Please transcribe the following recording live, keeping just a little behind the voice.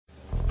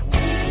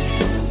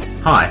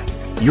Hi,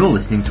 you're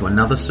listening to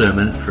another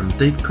sermon from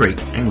Deep Creek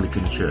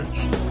Anglican Church.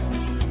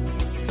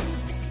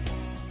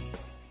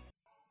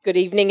 Good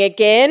evening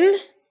again.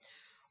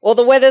 Well,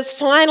 the weather's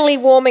finally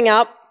warming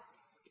up,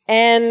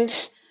 and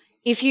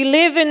if you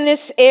live in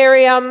this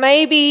area,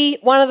 maybe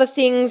one of the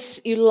things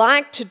you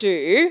like to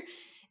do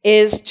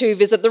is to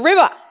visit the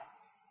river.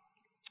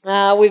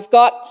 We've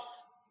got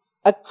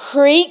a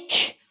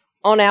creek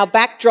on our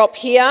backdrop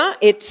here.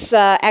 It's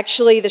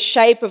actually the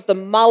shape of the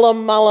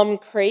Mullum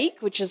Creek,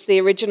 which is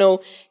the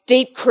original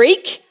Deep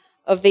Creek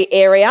of the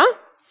area.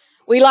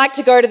 We like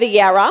to go to the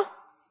Yarra.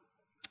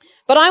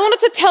 But I wanted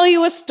to tell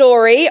you a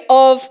story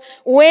of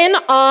when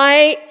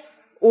I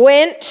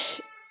went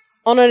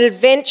on an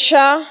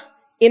adventure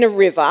in a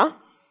river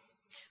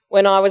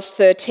when I was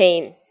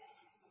 13.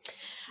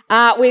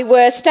 We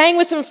were staying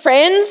with some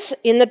friends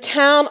in the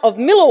town of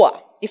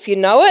Millawa, if you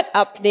know it,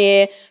 up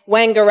near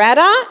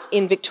Wangaratta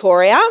in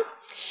Victoria.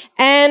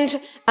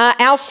 And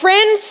our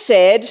friends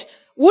said,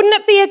 wouldn't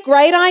it be a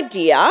great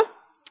idea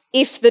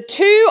if the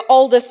two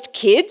oldest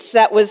kids,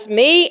 that was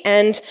me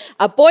and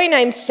a boy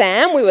named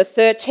Sam, we were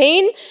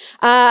 13,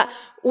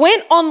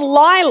 went on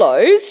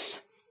lilos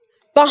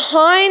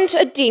behind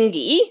a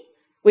dinghy,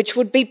 which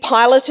would be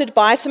piloted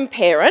by some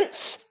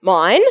parents,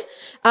 mine,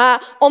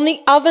 on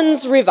the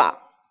Ovens River.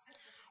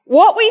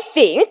 What we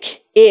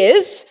think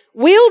is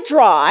we'll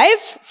drive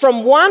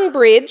from one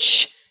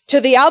bridge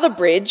to the other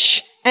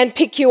bridge and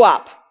pick you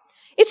up.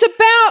 It's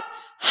about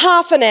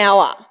half an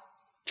hour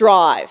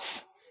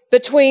drive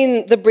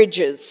between the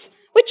bridges,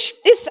 which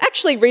is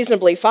actually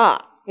reasonably far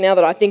now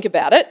that I think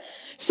about it.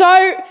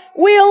 So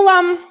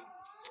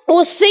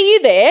we'll see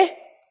you there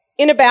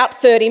in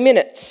about 30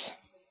 minutes.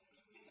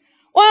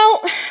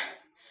 Well,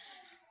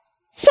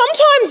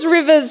 sometimes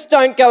rivers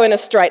don't go in a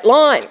straight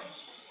line.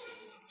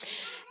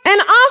 And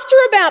after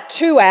about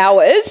 2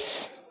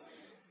 hours,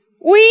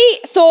 we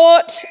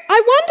thought,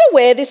 I wonder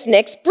where this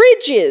next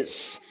bridge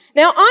is.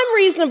 Now, I'm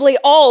reasonably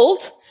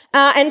old,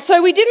 and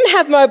so we didn't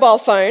have mobile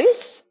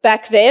phones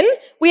back then.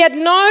 We had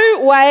no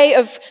way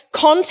of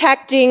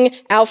contacting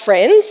our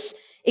friends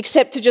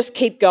except to just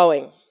keep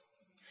going.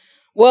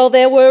 Well,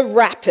 there were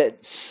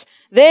rapids.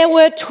 There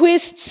were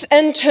twists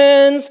and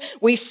turns.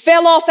 We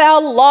fell off our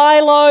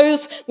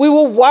lilos. We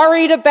were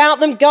worried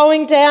about them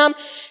going down.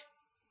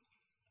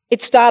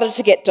 It started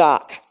to get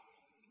dark.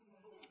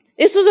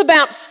 This was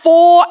about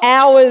 4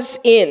 hours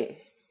in.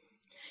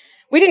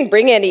 We didn't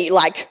bring any,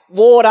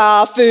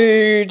 water,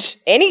 food,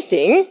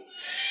 anything.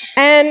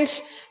 And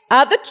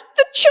the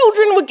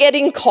children were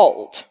getting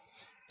cold.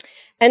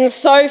 And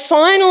so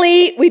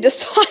finally we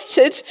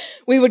decided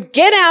we would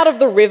get out of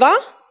the river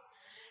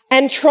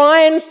and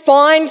try and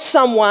find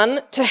someone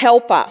to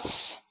help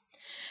us.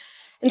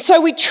 And so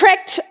we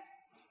trekked,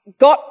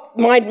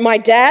 my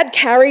dad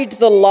carried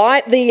the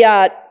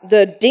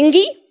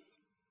dinghy.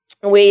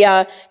 We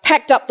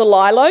packed up the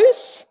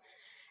lilos,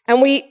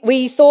 and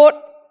we thought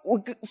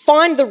we'd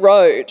find the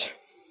road.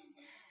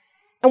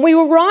 And we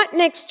were right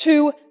next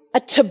to a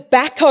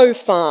tobacco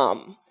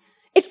farm.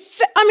 Now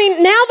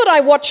that I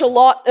watch a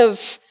lot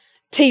of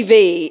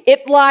TV,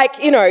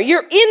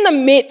 you're in the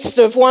midst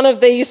of one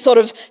of these sort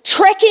of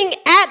trekking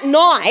at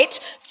night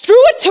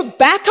through a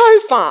tobacco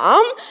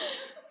farm.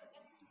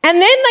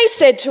 And then they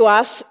said to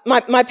us,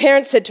 my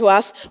parents said to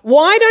us,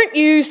 why don't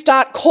you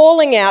start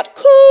calling out,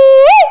 coo,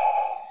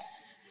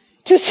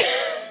 to see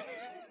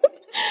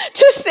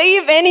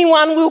if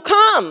anyone will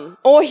come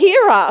or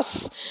hear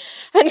us.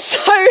 And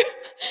so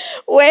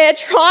we're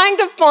trying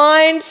to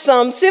find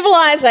some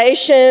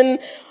civilization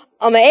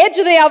on the edge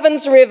of the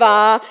Ovens River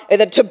at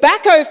a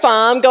tobacco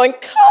farm going,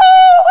 coo,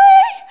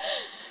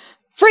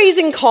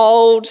 freezing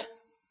cold,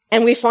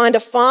 and we find a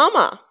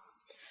farmer.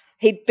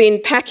 He'd been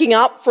packing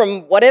up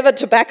from whatever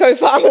tobacco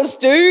farmers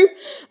do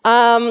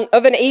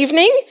of an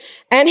evening,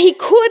 and he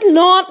could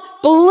not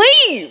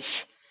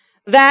believe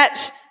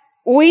that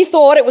we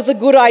thought it was a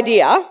good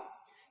idea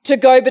to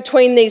go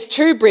between these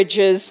two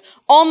bridges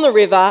on the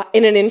river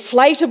in an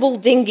inflatable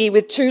dinghy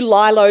with two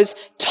lilos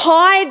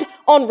tied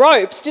on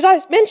ropes. Did I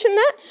mention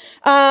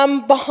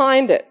that?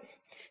 Behind it.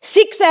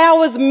 6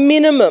 hours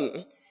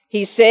minimum,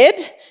 he said,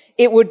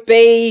 it would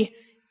be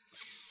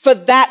for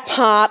that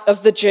part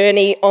of the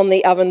journey on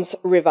the Ovens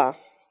River.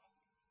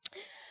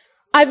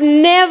 I've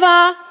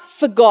never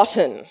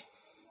forgotten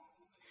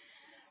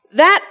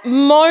that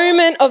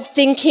moment of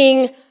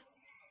thinking,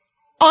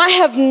 I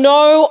have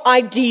no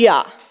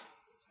idea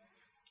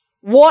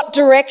what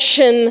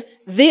direction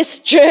this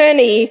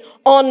journey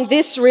on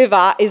this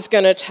river is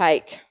going to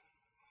take.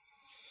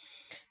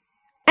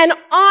 And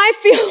I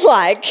feel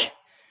like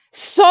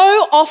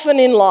so often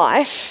in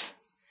life,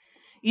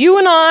 you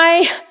and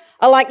I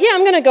are like,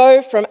 I'm going to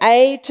go from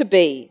A to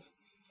B.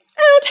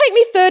 And it'll take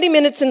me 30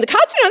 minutes in the car.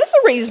 That's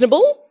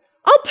reasonable.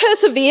 I'll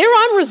persevere.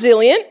 I'm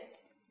resilient.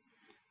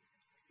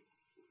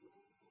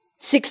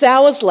 6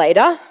 hours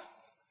later,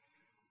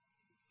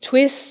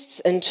 twists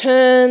and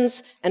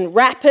turns and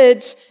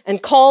rapids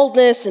and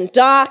coldness and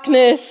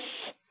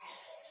darkness,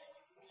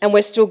 and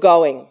we're still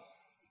going.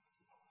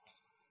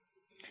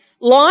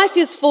 Life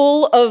is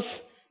full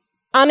of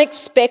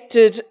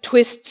unexpected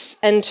twists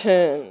and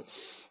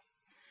turns.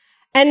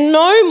 And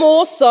no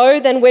more so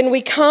than when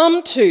we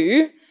come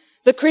to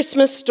the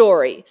Christmas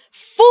story,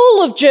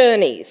 full of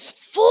journeys,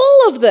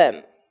 full of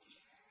them.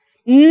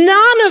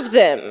 None of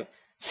them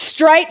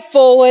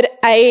straightforward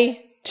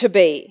A to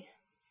B.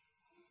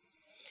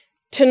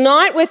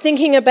 Tonight we're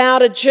thinking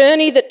about a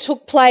journey that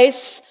took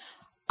place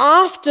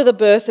after the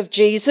birth of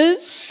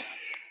Jesus,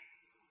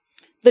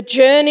 the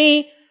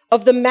journey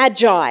of the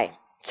Magi.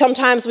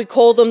 Sometimes we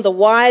call them the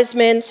wise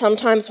men,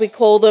 sometimes we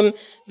call them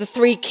the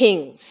three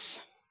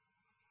kings.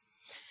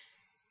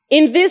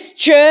 In this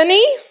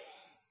journey,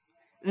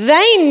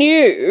 they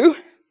knew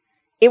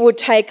it would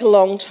take a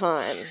long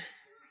time.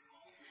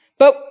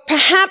 But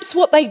perhaps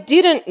what they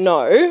didn't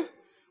know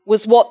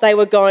was what they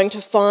were going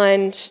to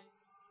find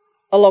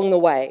along the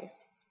way.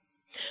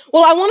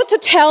 Well, I wanted to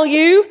tell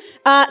you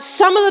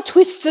some of the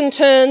twists and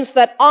turns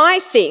that I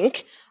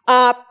think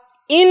are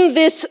in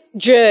this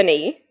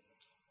journey,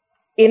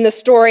 in the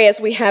story as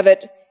we have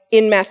it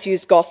in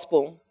Matthew's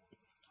Gospel.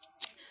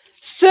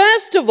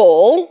 First of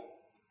all,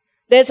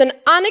 there's an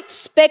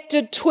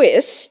unexpected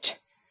twist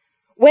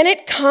when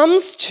it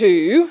comes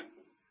to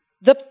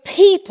the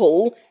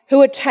people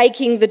who are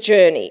taking the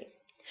journey.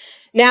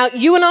 Now,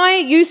 you and I are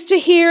used to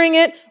hearing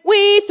it,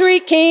 we three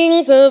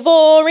kings of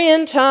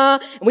Orient are.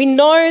 We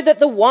know that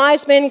the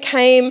wise men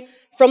came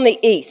from the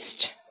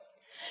east.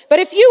 But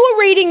if you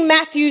were reading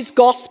Matthew's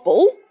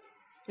Gospel,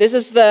 this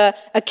is the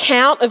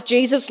account of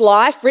Jesus'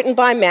 life written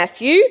by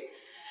Matthew,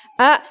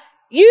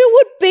 you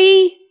would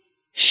be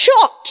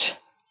shocked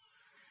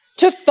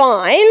to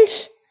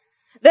find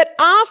that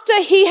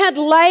after he had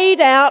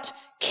laid out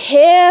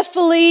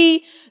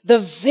carefully the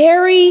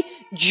very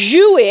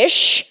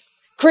Jewish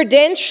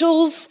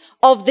credentials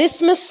of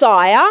this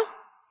Messiah.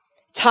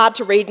 It's hard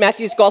to read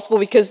Matthew's Gospel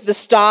because the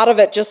start of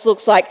it just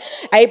looks like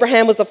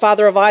Abraham was the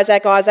father of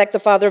Isaac, Isaac the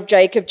father of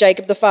Jacob,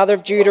 Jacob the father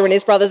of Judah and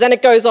his brothers, and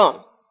it goes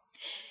on.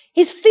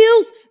 He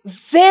feels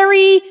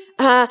very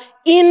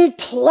in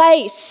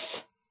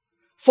place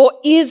for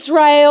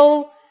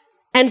Israel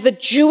and the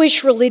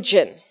Jewish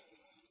religion.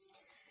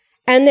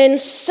 And then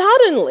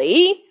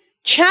suddenly,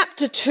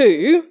 chapter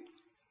 2,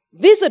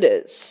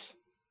 visitors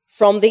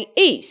from the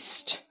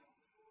east,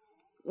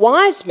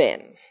 wise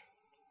men,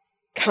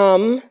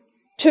 come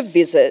to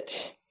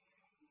visit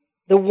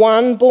the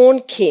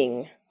one-born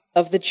king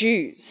of the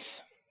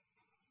Jews.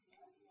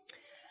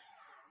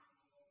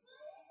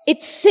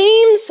 It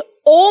seems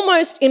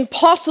almost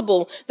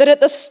impossible that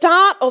at the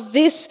start of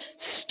this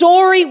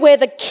story where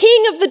the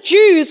king of the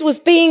Jews was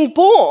being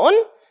born,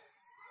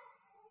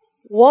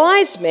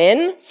 wise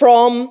men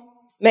from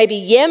maybe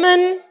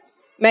Yemen,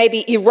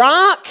 maybe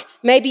Iraq,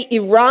 maybe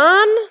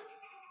Iran,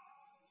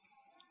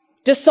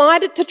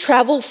 decided to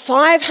travel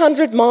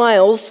 500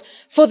 miles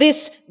for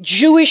this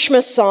Jewish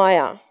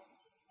Messiah.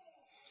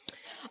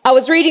 I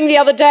was reading the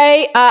other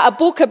day a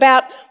book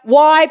about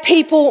why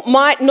people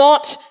might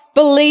not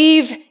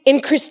believe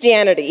in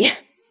Christianity.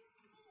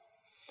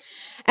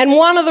 And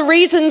one of the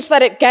reasons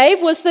that it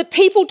gave was that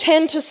people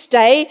tend to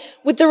stay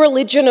with the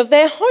religion of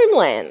their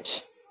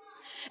homeland.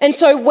 And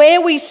so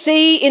where we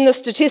see in the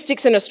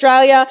statistics in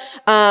Australia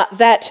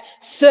that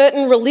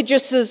certain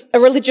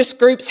religious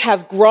groups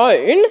have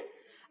grown,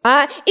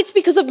 it's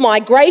because of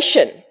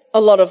migration a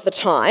lot of the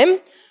time,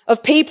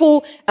 of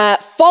people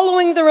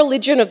following the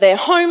religion of their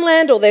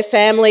homeland or their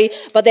family,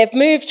 but they've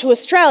moved to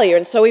Australia.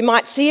 And so we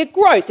might see a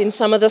growth in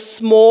some of the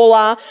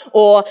smaller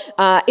or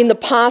in the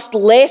past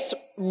less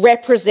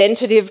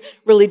representative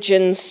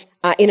religions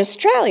in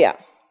Australia.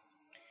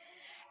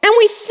 And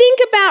we think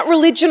about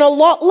religion a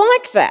lot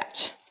like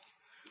that.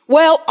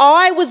 Well,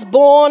 I was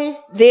born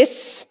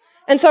this,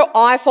 and so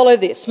I follow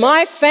this.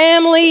 My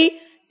family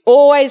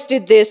always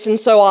did this, and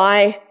so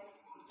I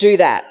do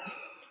that.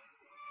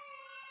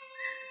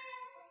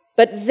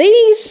 But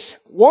these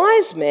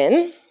wise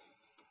men,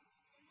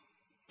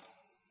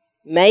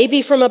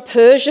 maybe from a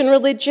Persian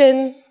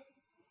religion,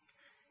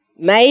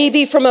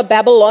 maybe from a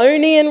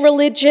Babylonian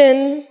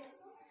religion,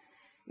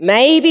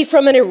 maybe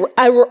from an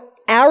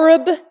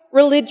Arab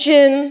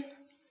religion,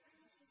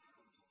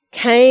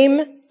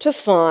 came to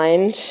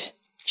find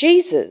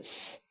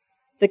Jesus,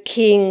 the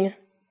King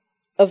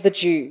of the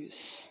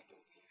Jews.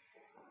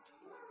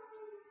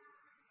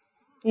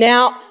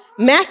 Now,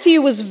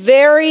 Matthew was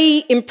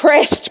very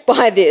impressed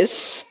by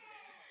this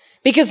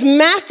because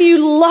Matthew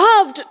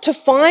loved to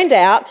find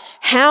out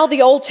how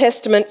the Old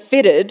Testament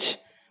fitted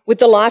with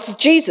the life of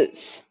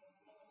Jesus.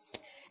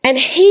 And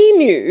he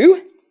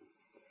knew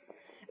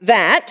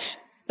that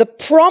the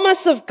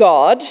promise of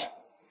God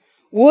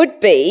would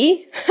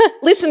be,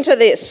 listen to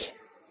this,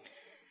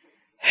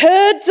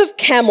 herds of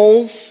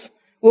camels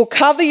will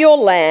cover your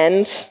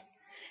land,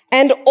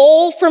 and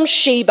all from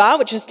Sheba,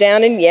 which is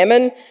down in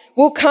Yemen,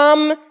 will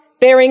come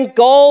bearing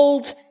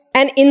gold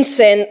and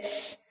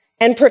incense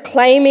and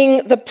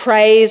proclaiming the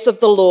praise of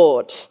the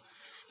Lord.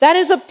 That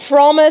is a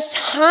promise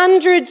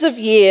hundreds of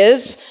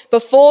years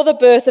before the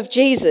birth of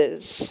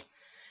Jesus,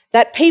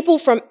 that people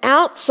from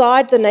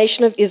outside the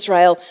nation of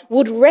Israel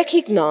would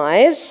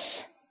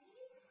recognize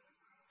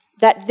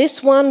that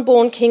this one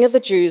born King of the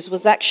Jews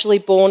was actually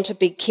born to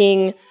be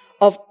King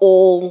of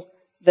all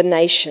the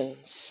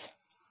nations.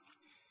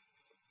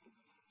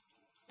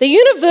 The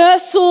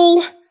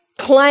universal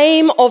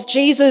claim of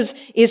Jesus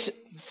is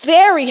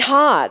very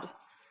hard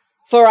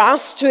for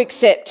us to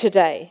accept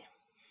today.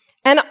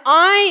 And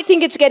I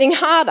think it's getting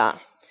harder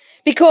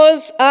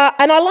because,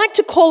 and I like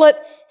to call it,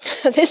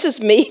 this is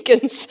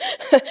Megan's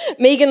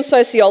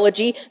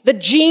sociology, the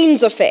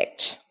genes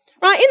effect.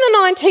 Right, in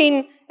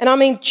the and I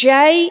mean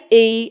Jeans,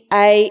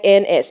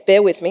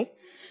 bear with me. In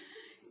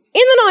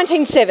the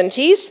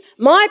 1970s,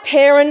 my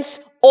parents,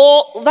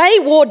 they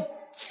wore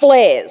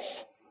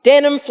flares,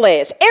 denim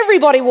flares.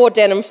 Everybody wore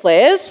denim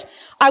flares.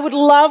 I would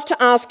love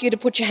to ask you to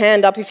put your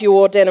hand up if you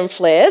wore denim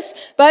flares,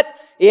 but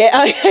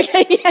yeah,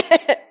 okay,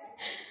 yeah.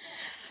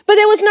 But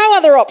there was no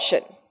other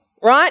option,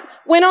 right?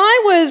 When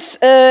I was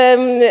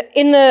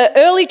in the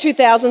early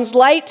 2000s,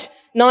 late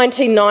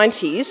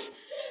 1990s,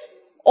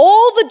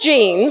 all the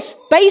jeans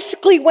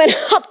basically went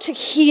up to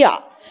here.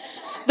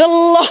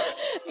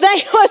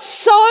 They were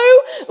so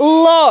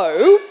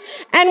low,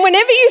 and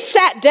whenever you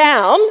sat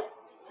down,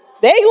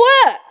 there you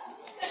were.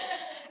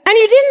 And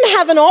you didn't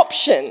have an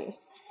option.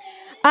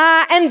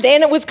 And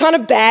then it was kind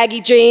of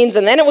baggy jeans,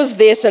 and then it was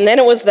this, and then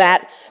it was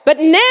that. But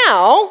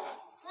now,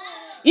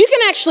 you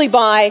can actually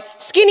buy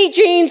skinny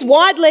jeans,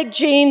 wide-leg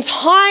jeans,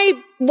 high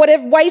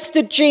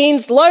waisted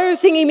jeans, low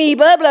thingy-me,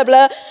 blah, blah,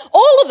 blah,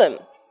 all of them.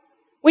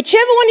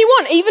 Whichever one you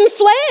want, even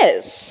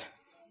flares.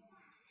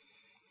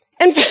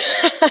 And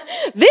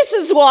this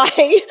is why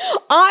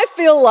I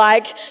feel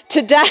like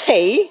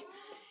today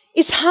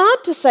is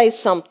hard to say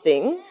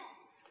something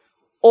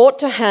ought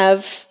to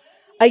have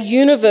a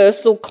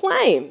universal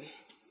claim.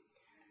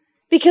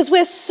 Because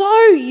we're so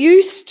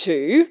used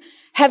to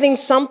having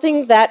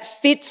something that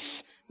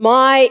fits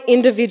my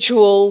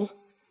individual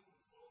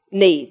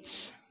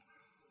needs.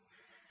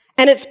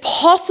 And it's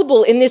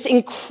possible in this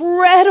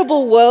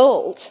incredible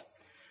world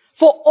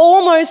for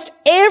almost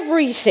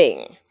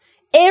everything,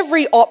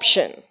 every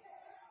option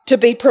to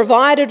be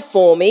provided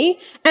for me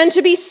and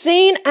to be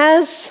seen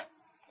as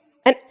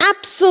an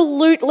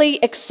absolutely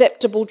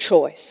acceptable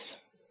choice.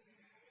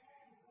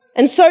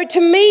 And so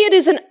to me, it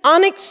is an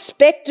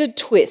unexpected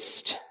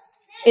twist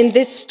in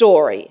this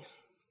story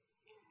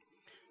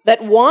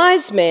that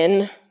wise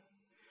men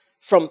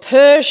from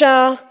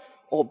Persia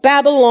or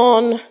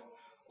Babylon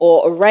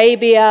or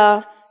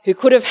Arabia who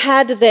could have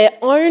had their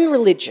own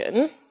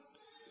religion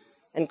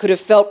and could have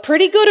felt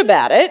pretty good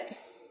about it,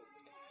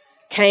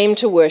 came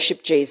to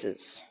worship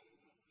Jesus.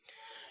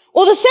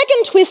 Well, the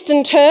second twist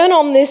and turn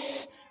on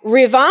this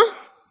river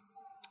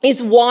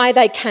is why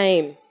they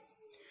came.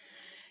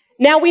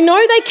 Now, we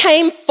know they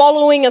came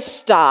following a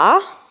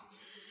star,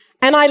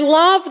 and I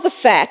love the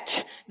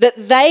fact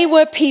that they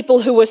were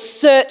people who were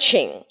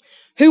searching,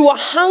 who were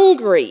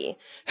hungry,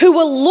 who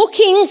were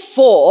looking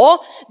for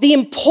the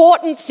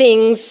important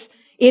things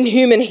in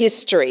human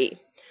history.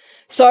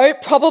 So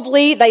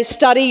probably they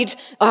studied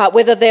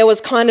whether there was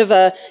kind of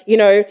a,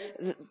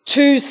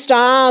 two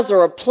stars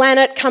or a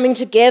planet coming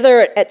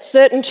together at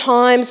certain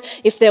times,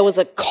 if there was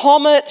a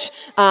comet,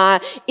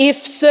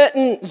 if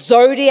certain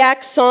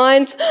zodiac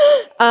signs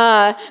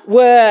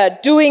were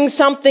doing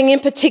something in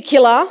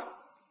particular.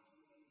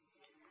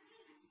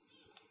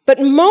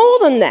 But more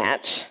than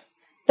that,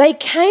 they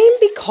came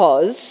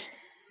because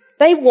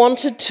they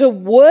wanted to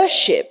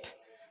worship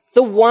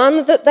the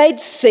one that they'd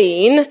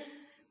seen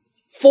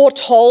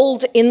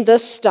foretold in the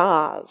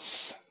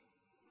stars.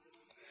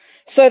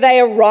 So they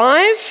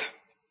arrive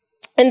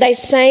and they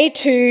say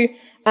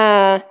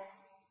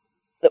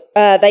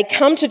they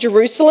come to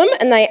Jerusalem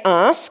and they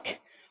ask,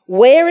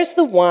 "Where is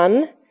the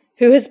one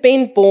who has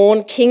been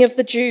born King of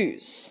the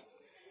Jews?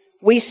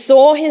 We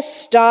saw his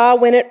star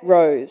when it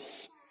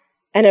rose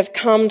and have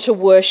come to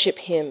worship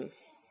him."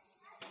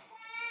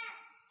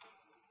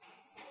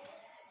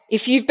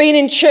 If you've been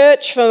in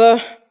church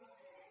for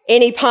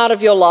any part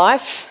of your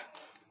life,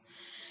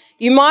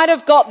 you might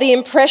have got the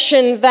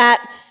impression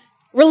that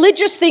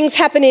religious things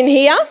happen in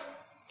here,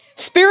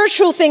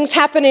 spiritual things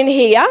happen in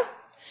here,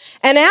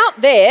 and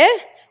out there,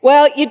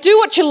 well, you do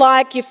what you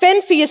like, you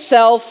fend for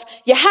yourself,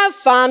 you have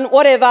fun,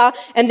 whatever,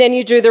 and then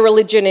you do the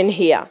religion in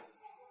here.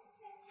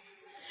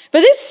 But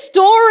this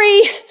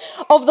story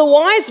of the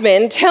wise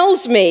men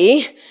tells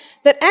me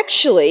that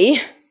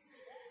actually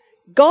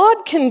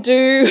God can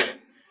do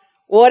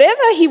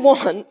whatever he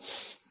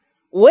wants,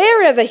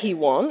 wherever he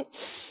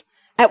wants,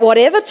 at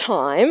whatever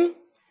time,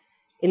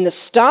 in the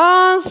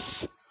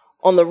stars,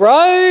 on the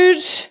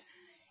road,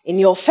 in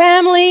your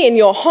family, in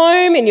your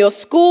home, in your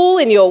school,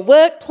 in your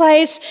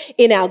workplace,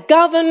 in our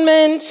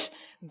government.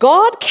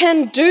 God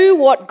can do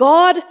what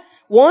God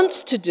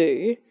wants to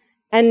do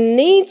and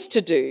needs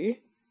to do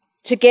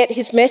to get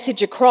his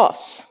message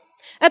across.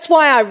 That's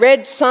why I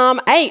read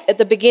Psalm 8 at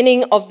the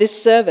beginning of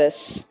this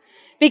service,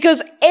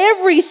 because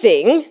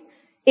everything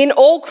in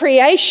all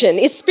creation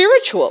is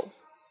spiritual.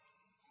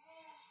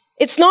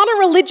 It's not a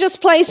religious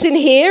place in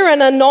here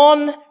and a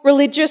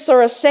non-religious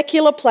or a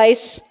secular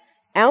place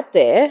out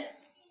there.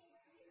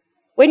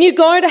 When you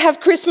go to have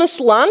Christmas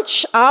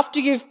lunch after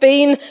you've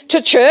been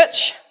to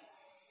church,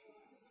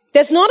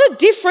 there's not a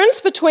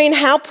difference between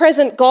how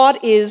present God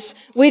is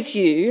with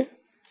you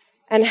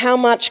and how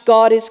much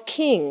God is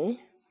king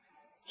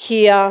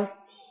here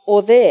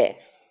or there.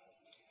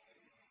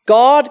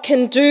 God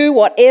can do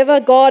whatever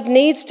God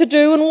needs to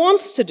do and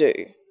wants to do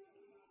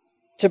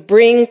to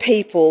bring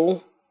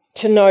people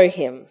to know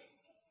him.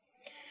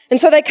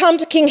 And so they come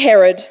to King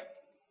Herod,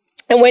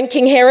 and when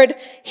King Herod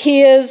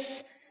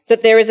hears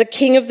that there is a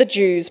king of the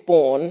Jews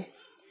born,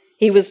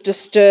 he was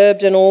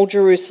disturbed and all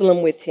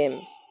Jerusalem with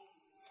him.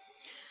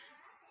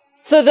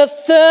 So the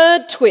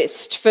third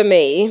twist for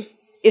me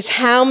is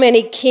how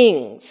many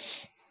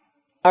kings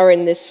are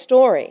in this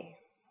story.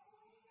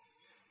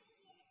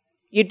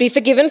 You'd be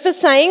forgiven for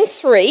saying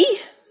 3,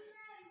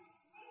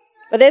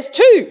 but there's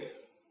 2.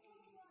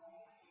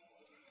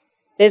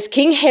 There's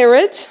King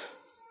Herod,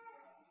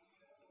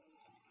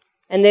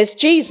 and there's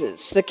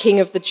Jesus, the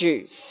King of the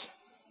Jews.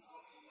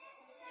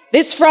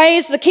 This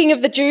phrase, the King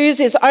of the Jews,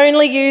 is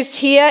only used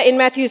here in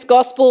Matthew's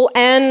Gospel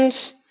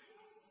and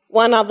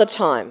one other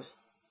time,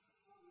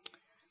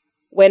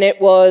 when it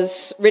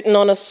was written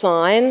on a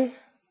sign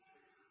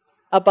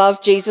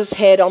above Jesus'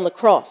 head on the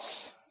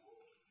cross.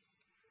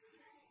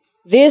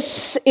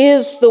 This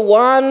is the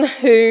one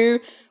who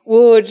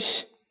would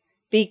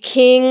be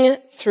king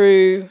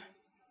through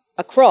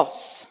a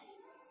cross.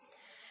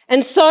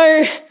 And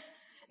so,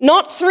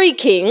 not 3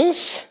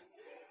 kings,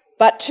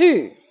 but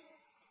 2.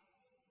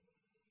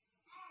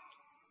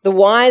 The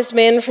wise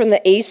men from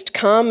the east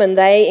come and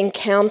they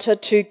encounter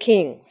 2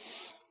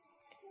 kings.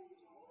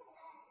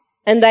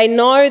 And they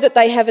know that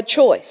they have a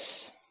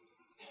choice.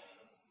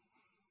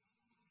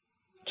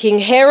 King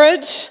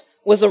Herod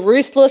was a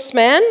ruthless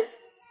man,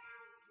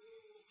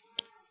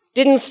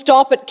 didn't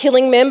stop at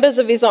killing members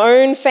of his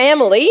own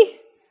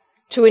family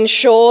to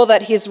ensure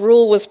that his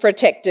rule was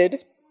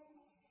protected.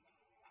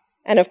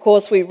 And of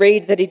course, we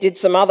read that he did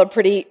some other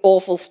pretty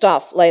awful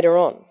stuff later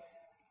on.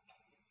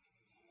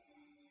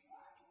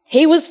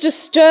 He was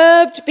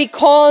disturbed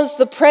because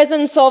the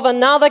presence of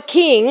another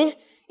king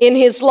in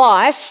his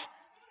life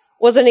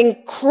was an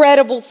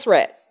incredible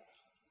threat.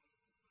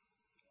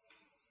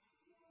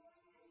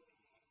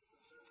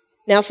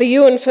 Now, for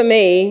you and for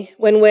me,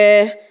 when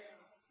we're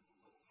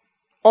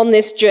on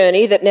this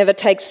journey that never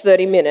takes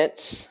 30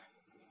 minutes,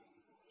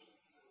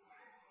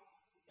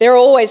 there are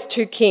always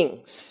 2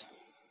 kings.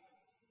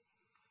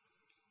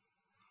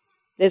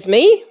 There's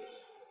me,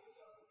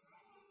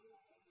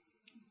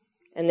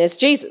 and there's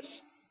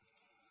Jesus.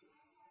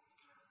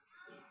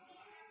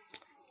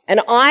 And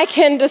I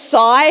can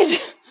decide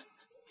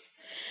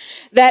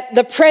that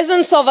the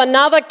presence of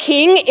another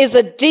king is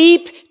a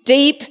deep,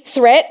 deep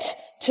threat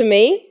to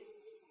me.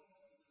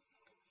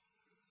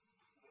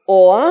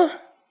 Or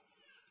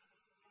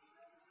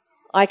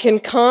I can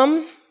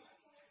come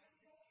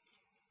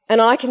and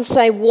I can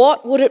say,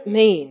 what would it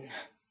mean?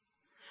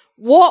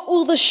 What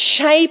will the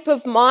shape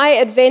of my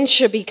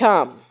adventure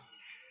become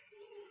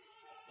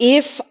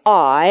if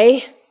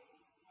I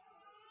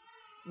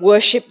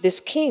worship this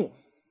king?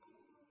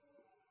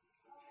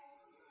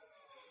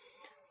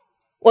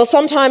 Well,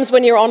 sometimes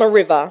when you're on a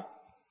river,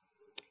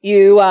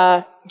 you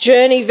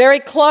journey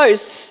very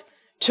close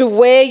to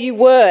where you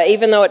were,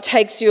 even though it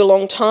takes you a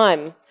long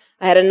time.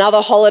 I had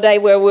another holiday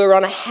where we were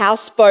on a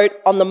houseboat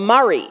on the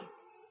Murray.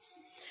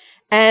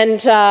 And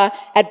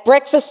at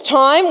breakfast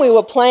time, we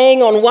were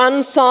playing on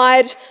one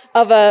side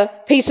of a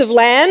piece of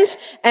land,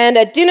 and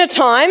at dinner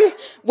time,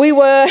 we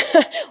were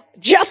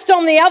just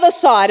on the other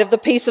side of the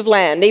piece of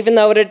land, even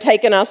though it had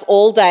taken us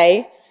all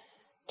day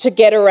to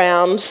get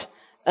around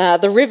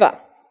the river.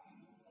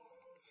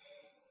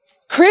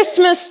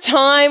 Christmas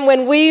time,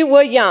 when we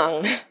were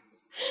young,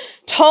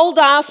 told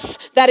us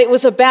that it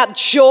was about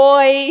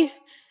joy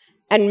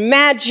and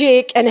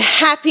magic and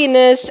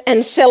happiness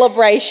and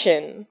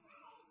celebration.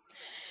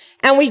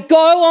 And we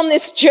go on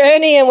this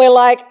journey and we're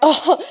like,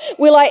 oh,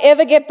 will I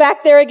ever get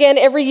back there again?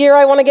 Every year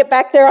I want to get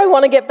back there. I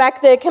want to get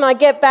back there. Can I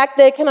get back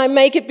there? Can I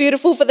make it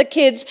beautiful for the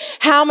kids?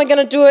 How am I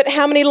going to do it?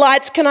 How many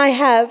lights can I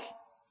have?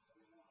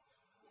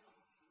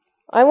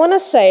 I want to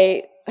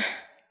say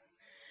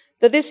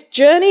that this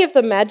journey of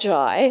the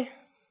Magi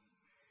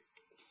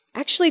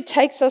actually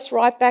takes us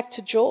right back to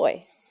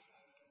joy.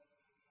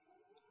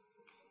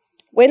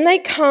 When they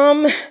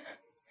come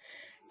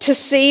to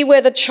see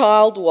where the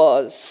child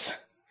was,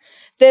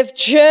 they've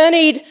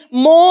journeyed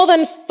more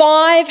than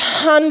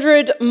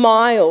 500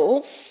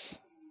 miles.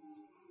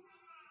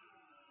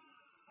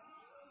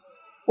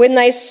 When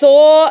they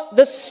saw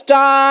the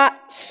star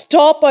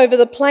stop over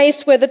the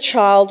place where the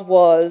child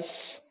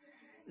was,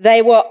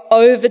 they were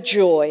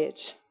overjoyed.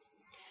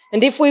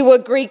 And if we were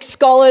Greek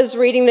scholars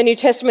reading the New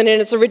Testament in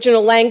its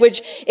original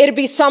language, it'd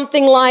be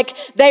something like,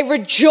 they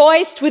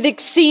rejoiced with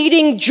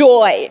exceeding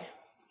joy.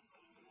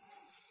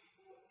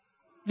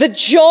 The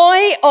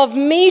joy of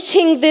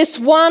meeting this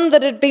one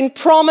that had been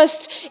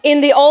promised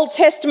in the Old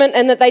Testament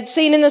and that they'd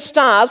seen in the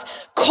stars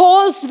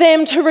caused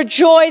them to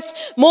rejoice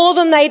more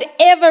than they'd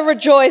ever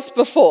rejoiced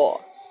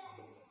before.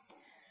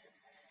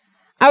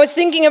 I was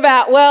thinking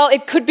about, well,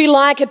 it could be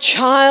like a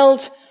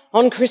child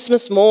on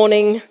Christmas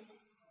morning.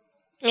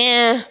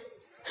 Yeah.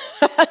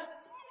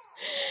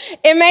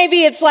 And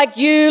maybe it's like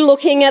you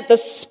looking at the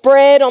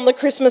spread on the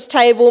Christmas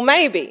table,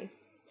 maybe.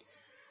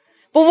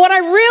 But what I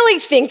really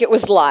think it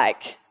was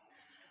like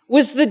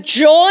was the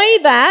joy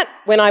that,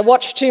 when I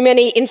watch too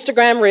many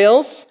Instagram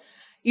reels,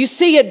 you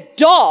see a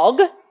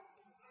dog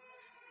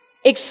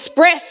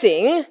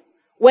expressing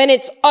when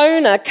its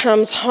owner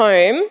comes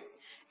home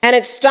and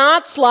it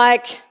starts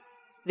like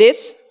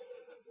this.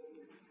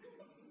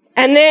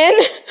 And then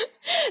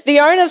the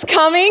owner's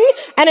coming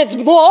and it's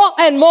more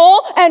and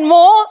more and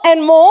more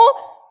and more.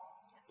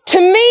 To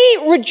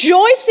me,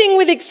 rejoicing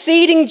with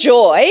exceeding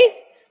joy.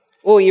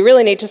 Oh, you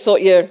really need to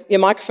sort your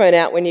microphone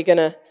out when you're going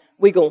to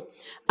wiggle.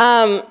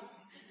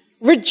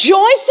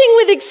 Rejoicing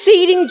with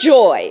exceeding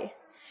joy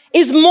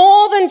is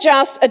more than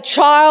just a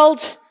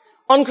child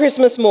on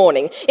Christmas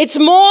morning. It's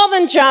more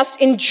than just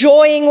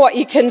enjoying what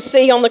you can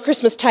see on the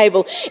Christmas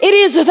table. It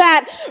is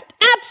that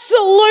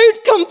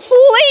absolute,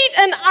 complete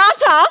and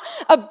utter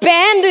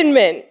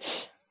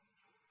abandonment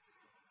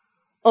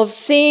of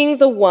seeing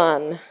the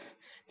one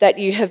that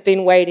you have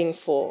been waiting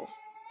for.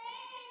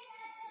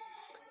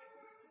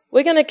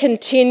 We're going to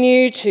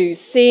continue to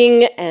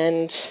sing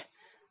and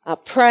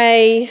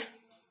pray.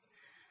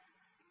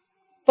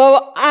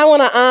 But I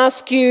want to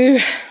ask you,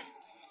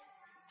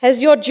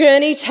 has your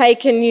journey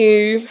taken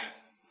you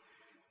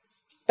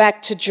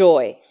back to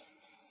joy?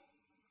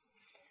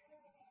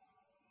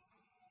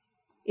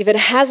 If it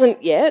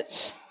hasn't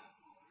yet,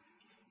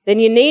 then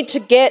you need to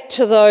get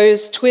to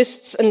those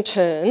twists and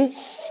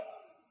turns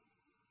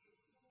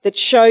that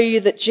show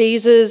you that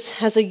Jesus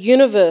has a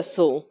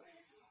universal,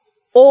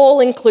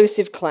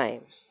 all-inclusive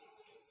claim.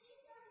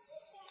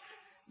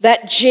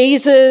 That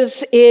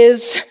Jesus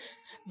is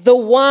the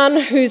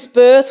one whose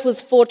birth was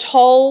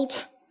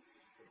foretold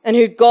and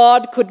who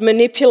God could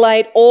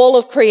manipulate all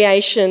of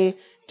creation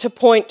to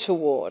point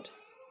toward.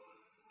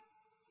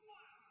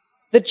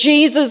 The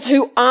Jesus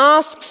who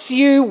asks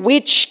you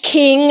which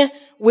king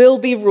will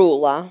be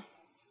ruler,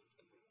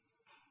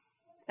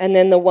 and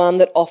then the one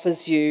that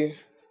offers you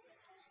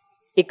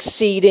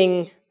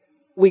exceeding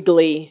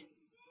wiggly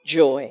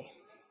joy.